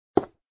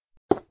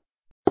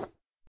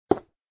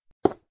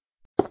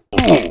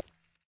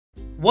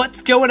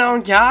What's going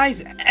on,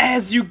 guys?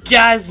 As you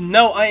guys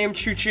know, I am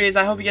TrueTriz.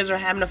 I hope you guys are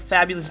having a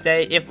fabulous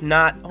day. If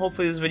not,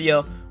 hopefully this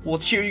video will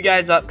cheer you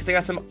guys up because I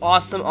got some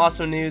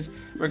awesome news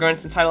regarding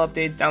some title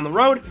updates down the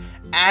road,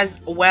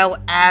 as well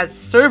as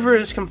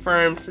servers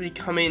confirmed to be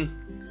coming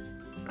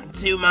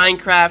to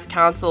Minecraft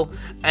console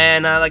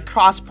and like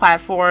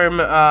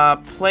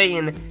cross-platform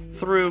playing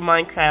through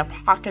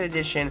Minecraft Pocket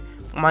Edition,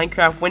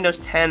 Minecraft Windows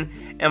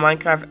 10, and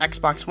Minecraft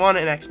Xbox One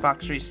and Xbox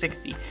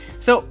 360.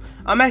 So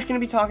I'm actually going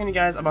to be talking to you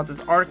guys about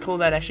this article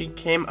that actually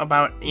came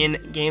about in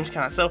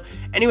Gamescom. So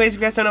anyways,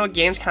 if you guys don't know what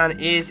Gamescom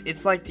is,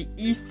 it's like the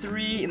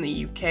E3 in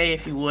the UK,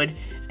 if you would,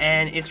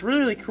 and it's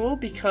really cool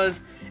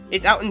because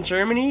it's out in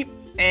Germany,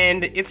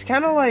 and it's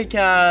kind of like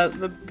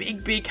the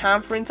big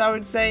conference, I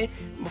would say,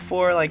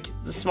 before like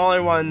the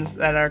smaller ones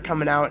that are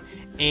coming out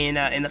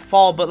in the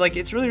fall. But like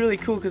it's really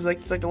cool because like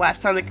it's like the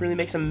last time they can really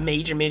make some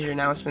major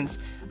announcements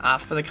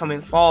for the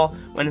coming fall,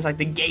 when it's like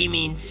the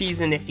gaming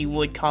season, if you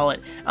would call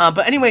it.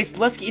 But anyways,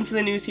 let's get into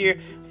the news here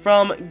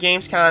from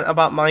Gamescom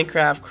about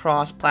Minecraft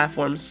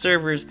cross-platform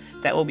servers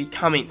that will be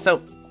coming.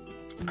 So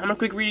I'm gonna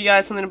quick read you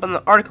guys something about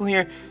the article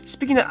here.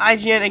 Speaking to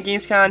IGN at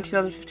Gamescom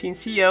 2015,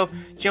 CEO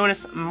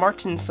Jonas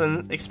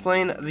Martinsson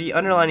explained the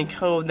underlying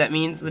code that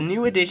means the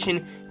new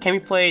edition can be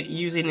played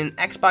using an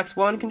Xbox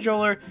One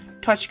controller,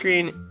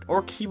 touchscreen,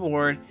 or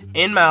keyboard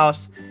and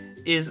mouse,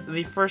 is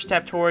the first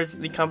step towards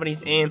the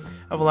company's aim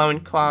of allowing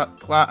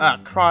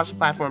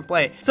cross-platform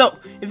play. So,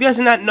 if you guys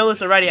did not know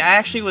this already, I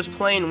actually was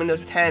playing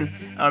Windows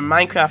 10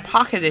 Minecraft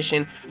Pocket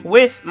Edition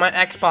with my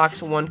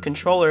Xbox One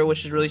controller,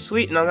 which is really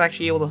sweet, and I was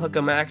actually able to hook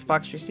up my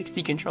Xbox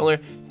 360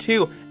 controller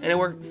too, and it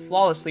worked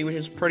flawlessly, which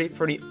is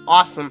pretty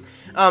awesome.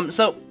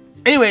 So,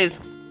 anyways,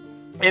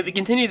 if we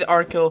continue the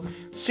article,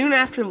 soon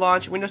after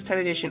launch, Windows 10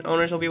 Edition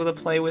owners will be able to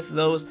play with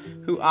those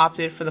who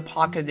opted for the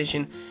Pocket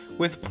Edition,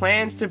 with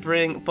plans to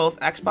bring both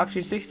Xbox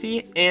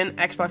 360 and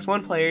Xbox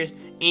One players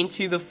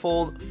into the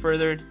fold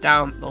further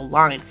down the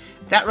line.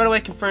 That right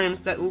away confirms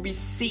that we'll be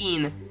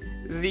seeing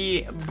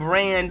the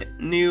brand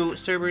new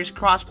servers,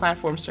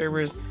 cross-platform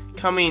servers,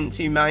 coming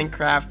to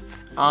Minecraft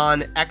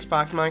on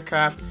Xbox,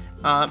 Minecraft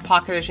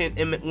Pocket Edition,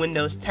 and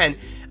Windows 10.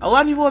 A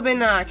lot of people have been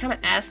kind of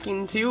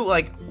asking too,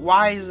 like,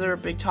 why is there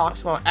big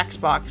talks about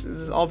Xbox? Is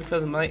this all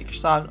because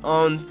Microsoft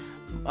owns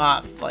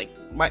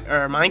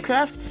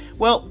Minecraft?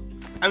 Well,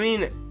 I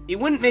mean, it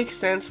wouldn't make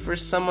sense for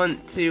someone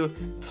to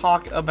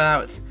talk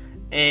about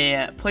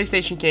a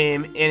PlayStation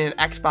game in an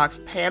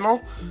Xbox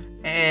panel,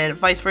 and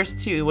vice versa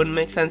too. It wouldn't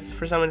make sense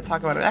for someone to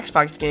talk about an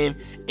Xbox game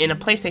in a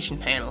PlayStation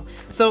panel.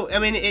 So, I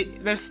mean,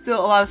 there's still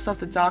a lot of stuff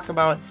to talk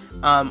about,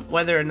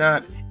 whether or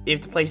not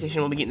if the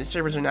PlayStation will be getting the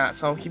servers or not,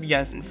 so I'll keep you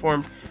guys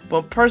informed.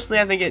 But personally,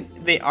 I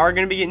think they are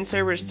going to be getting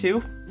servers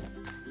too,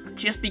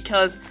 just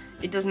because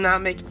it does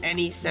not make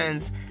any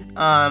sense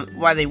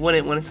why they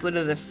wouldn't, when it's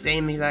literally the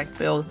same exact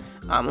build,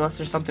 unless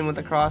there's something with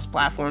the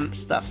cross-platform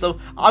stuff. So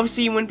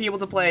obviously you wouldn't be able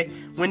to play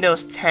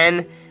Windows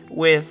 10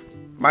 with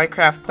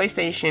Minecraft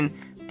PlayStation,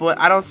 but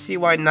I don't see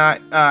why not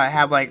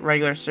have like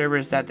regular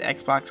servers that the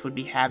Xbox would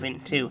be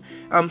having too.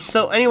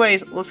 So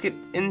anyways, let's get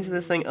into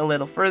this thing a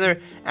little further.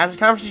 As the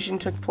conversation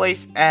took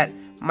place at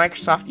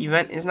Microsoft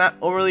event, it's not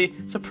overly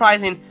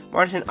surprising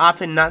Martin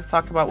opted not to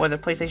talk about whether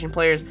PlayStation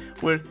players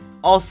would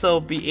also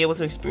be able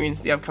to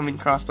experience the upcoming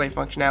crossplay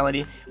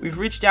functionality. We've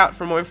reached out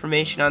for more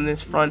information on this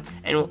front,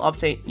 and we'll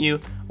update you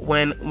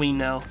when we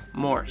know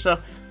more. So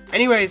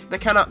anyways,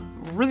 that kind of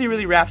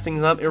really wraps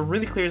things up. It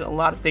really clears a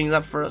lot of things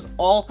up for us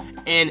all,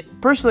 and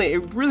personally,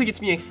 it really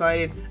gets me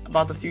excited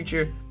about the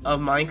future of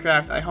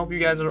Minecraft. I hope you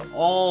guys are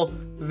all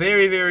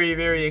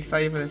very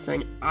excited for this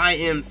thing. I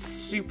am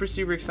super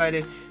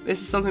excited.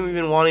 This is something we've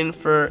been wanting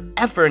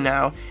forever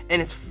now,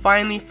 and it's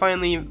finally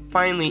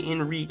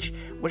in reach,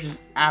 which is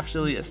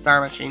absolutely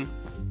astonishing.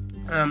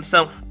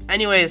 So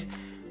anyways,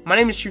 my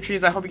name is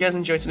TrueTriz. I hope you guys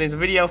enjoyed today's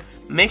video.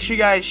 Make sure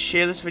you guys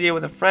share this video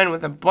with a friend,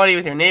 with a buddy,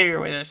 with your neighbor,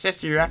 with your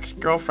sister, your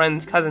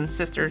ex-girlfriend's cousin,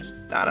 sisters,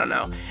 I don't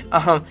know.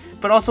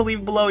 But also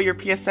leave below your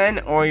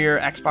PSN or your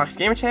Xbox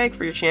gamer tag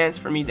for your chance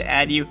for me to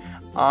add you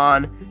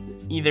on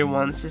either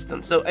one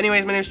system. So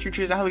anyways, my name is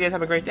TrueTriz. I hope you guys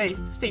have a great day.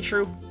 Stay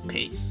true.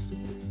 Peace.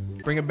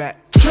 Bring it back.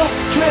 You're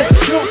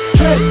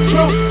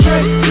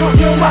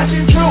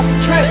watching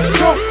TrueTriz.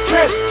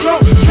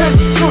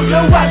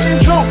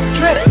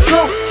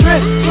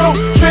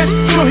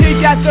 He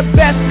got the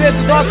best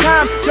bits of all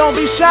time. Don't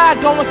be shy,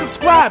 go and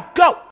subscribe. Go!